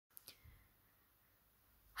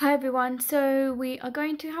Hi everyone, so we are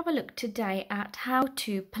going to have a look today at how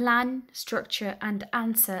to plan, structure and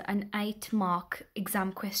answer an 8-mark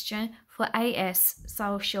exam question for AS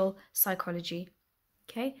Social Psychology.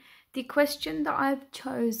 Okay, the question that I've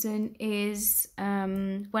chosen is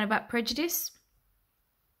one about prejudice.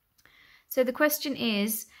 So the question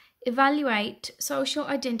is, evaluate social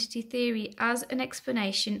identity theory as an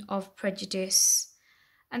explanation of prejudice.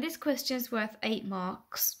 And this question is worth 8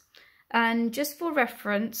 marks. And just for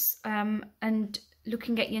reference, and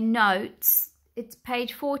looking at your notes, it's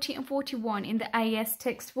page 40 and 41 in the AS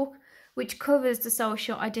textbook, which covers the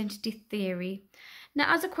social identity theory.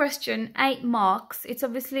 Now, as a question, 8 marks, it's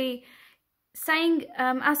obviously saying,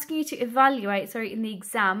 asking you to evaluate, in the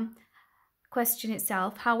exam question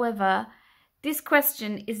itself. However, this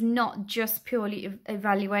question is not just purely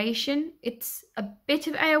evaluation. It's a bit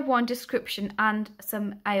of AO1 description and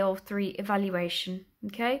some AO3 evaluation,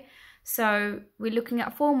 okay? So we're looking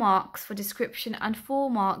at 4 marks for description and 4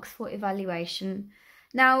 marks for evaluation.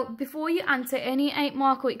 Now, before you answer any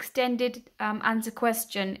 8-mark or extended answer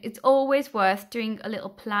question, it's always worth doing a little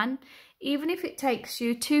plan. Even if it takes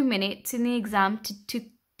you 2 minutes in the exam to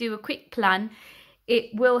do a quick plan, it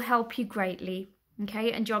will help you greatly,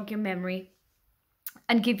 okay, and jog your memory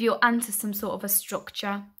and give your answer some sort of a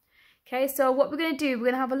structure. Okay, so what we're going to do,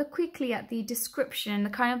 we're going to have a look quickly at the description, the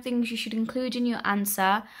kind of things you should include in your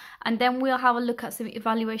answer, and then we'll have a look at some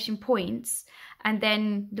evaluation points, and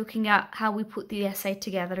then looking at how we put the essay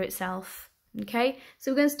together itself. Okay,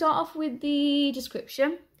 so we're going to start off with the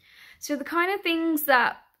description. So the kind of things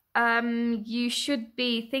that you should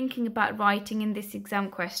be thinking about writing in this exam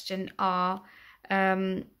question are,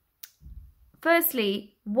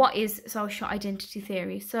 firstly, what is social identity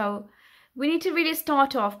theory? So we need to really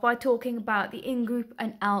start off by talking about the in-group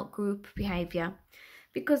and out-group behaviour,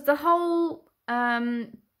 because the whole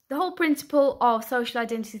principle of social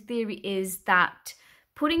identity theory is that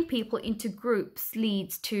putting people into groups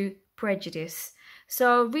leads to prejudice.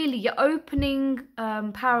 So really, your opening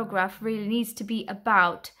paragraph really needs to be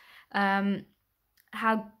about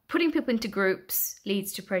how putting people into groups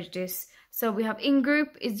leads to prejudice. So we have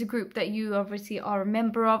in-group is the group that you obviously are a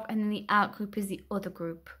member of, and then the out-group is the other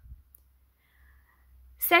group.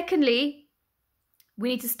 Secondly, we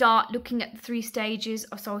need to start looking at the 3 stages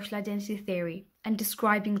of social identity theory and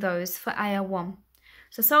describing those for AR1.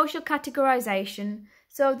 So social categorization.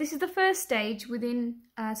 So this is the first stage within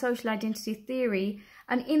social identity theory.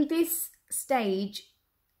 And in this stage,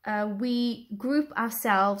 we group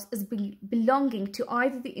ourselves as belonging to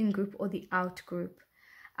either the in-group or the out-group.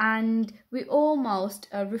 And we almost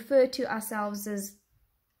refer to ourselves as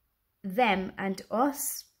them and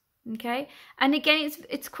us. Okay, and again,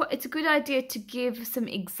 it's a good idea to give some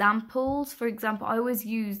examples. For example, I always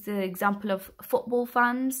use the example of football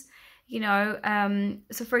fans. You know,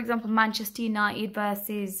 so for example, Manchester United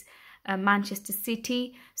versus Manchester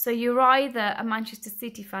City. So you're either a Manchester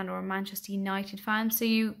City fan or a Manchester United fan. So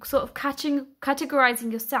you sort of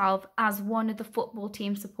categorizing yourself as one of the football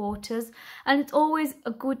team supporters. And it's always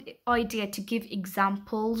a good idea to give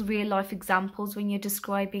examples, real life examples, when you're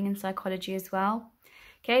describing in psychology as well.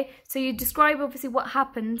 Okay, so you describe obviously what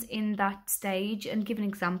happens in that stage and give an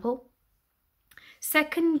example.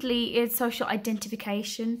 Secondly is social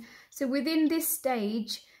identification. So within this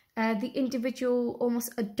stage, the individual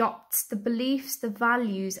almost adopts the beliefs, the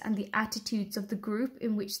values and the attitudes of the group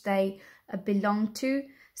in which they belong to.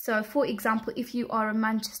 So for example, if you are a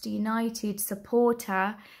Manchester United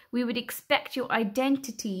supporter, we would expect your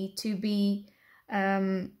identity to be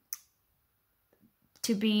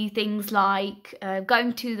things like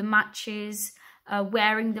going to the matches,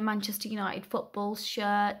 wearing the Manchester United football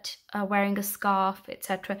shirt, wearing a scarf,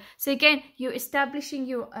 etc. So again, you're establishing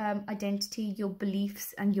your identity, your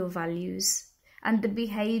beliefs and your values and the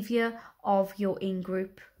behaviour of your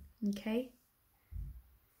in-group, okay?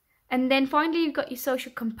 And then finally, you've got your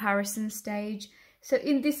social comparison stage. So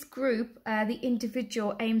in this group, the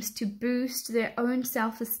individual aims to boost their own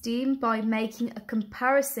self-esteem by making a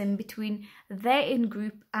comparison between their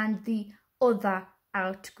in-group and the other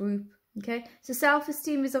out-group. Okay, so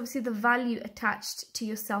self-esteem is obviously the value attached to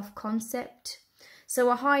your self-concept.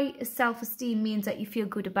 So a high self-esteem means that you feel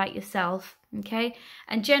good about yourself. Okay,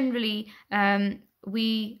 and generally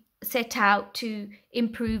we set out to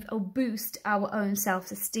improve or boost our own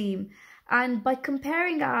self-esteem. And by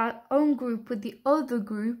comparing our own group with the other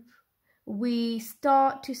group, we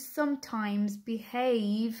start to sometimes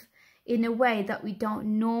behave in a way that we don't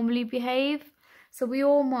normally behave. So we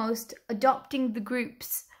almost adopting the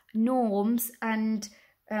group's norms and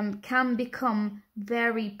can become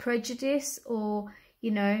very prejudiced, or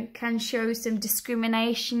can show some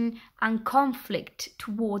discrimination and conflict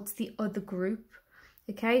towards the other group.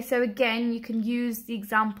 Okay, so again, you can use the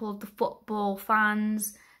example of the football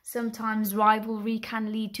fans. Sometimes rivalry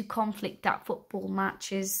can lead to conflict at football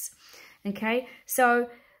matches. Okay, so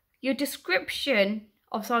your description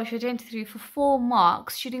of social identity for 4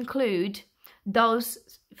 marks should include those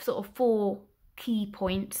sort of 4 key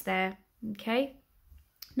points there. Okay,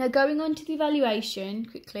 now going on to the evaluation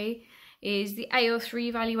quickly is the AO3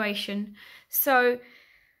 evaluation. So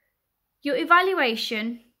your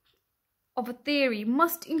evaluation of a theory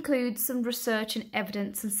must include some research and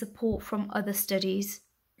evidence and support from other studies.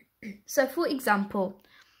 So for example,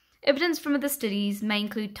 evidence from other studies may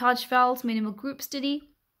include Tajfel's minimal group study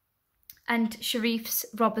and Sharif's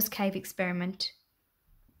Robbers Cave experiment.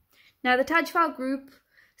 Now the Tajfel group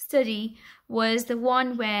study was the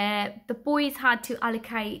one where the boys had to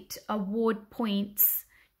allocate award points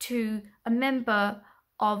to a member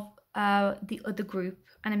of the other group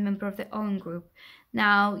and a member of their own group.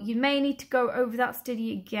 Now you may need to go over that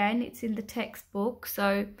study again, it's in the textbook,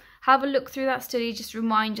 so have a look through that study, just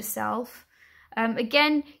remind yourself.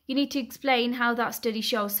 Again, you need to explain how that study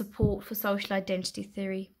shows support for social identity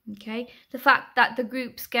theory. Okay, the fact that the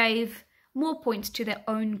groups gave more points to their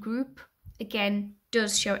own group, again,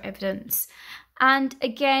 does show evidence. And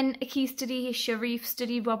again, a key study is Sharif's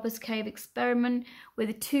study, Robbers Cave experiment, where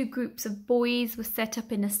the 2 groups of boys were set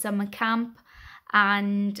up in a summer camp,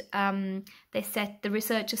 and the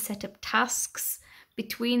researchers set up tasks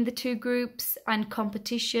between the 2 groups and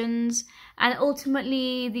competitions, and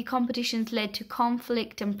ultimately the competitions led to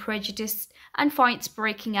conflict and prejudice and fights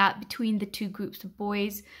breaking out between the 2 groups of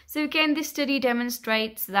boys. So again, this study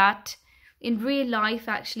demonstrates that in real life,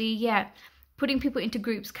 actually, putting people into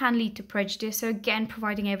groups can lead to prejudice, so again,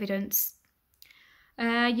 providing evidence.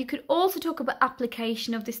 You could also talk about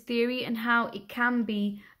application of this theory and how it can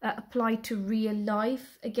be applied to real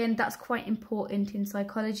life. Again, that's quite important in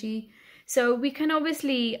psychology. So we can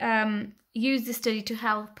obviously use this study to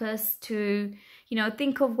help us to,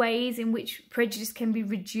 think of ways in which prejudice can be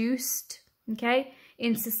reduced, okay,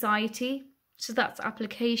 in society. So that's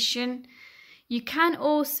application. You can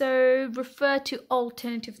also refer to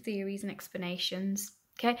alternative theories and explanations,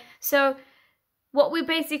 okay? So what we're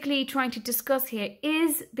basically trying to discuss here,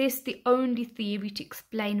 is this the only theory to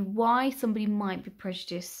explain why somebody might be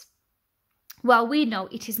prejudiced? Well, we know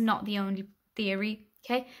it is not the only theory,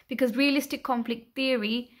 okay? Because realistic conflict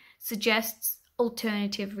theory suggests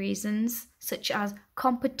alternative reasons, such as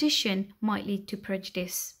competition might lead to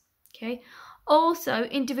prejudice, okay? Also,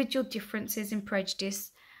 individual differences in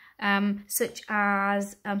prejudice, such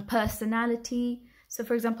as personality. So,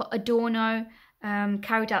 for example, Adorno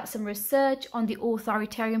carried out some research on the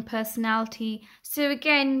authoritarian personality. So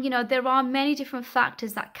again, there are many different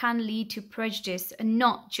factors that can lead to prejudice and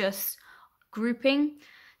not just grouping.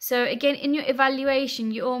 So again, in your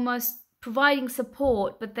evaluation, you're almost providing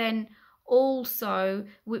support, but then also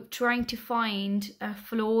with trying to find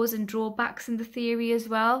flaws and drawbacks in the theory as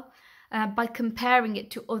well, by comparing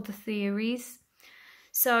it to other theories.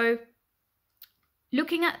 So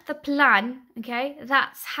looking at the plan, okay,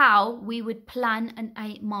 that's how we would plan an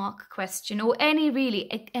 8-mark question, or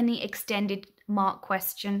any extended mark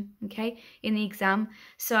question, okay, in the exam.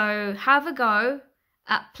 So have a go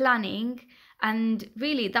at planning, and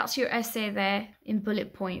really that's your essay there in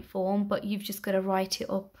bullet point form, but you've just got to write it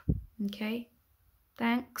up, okay.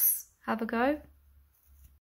 Thanks, have a go.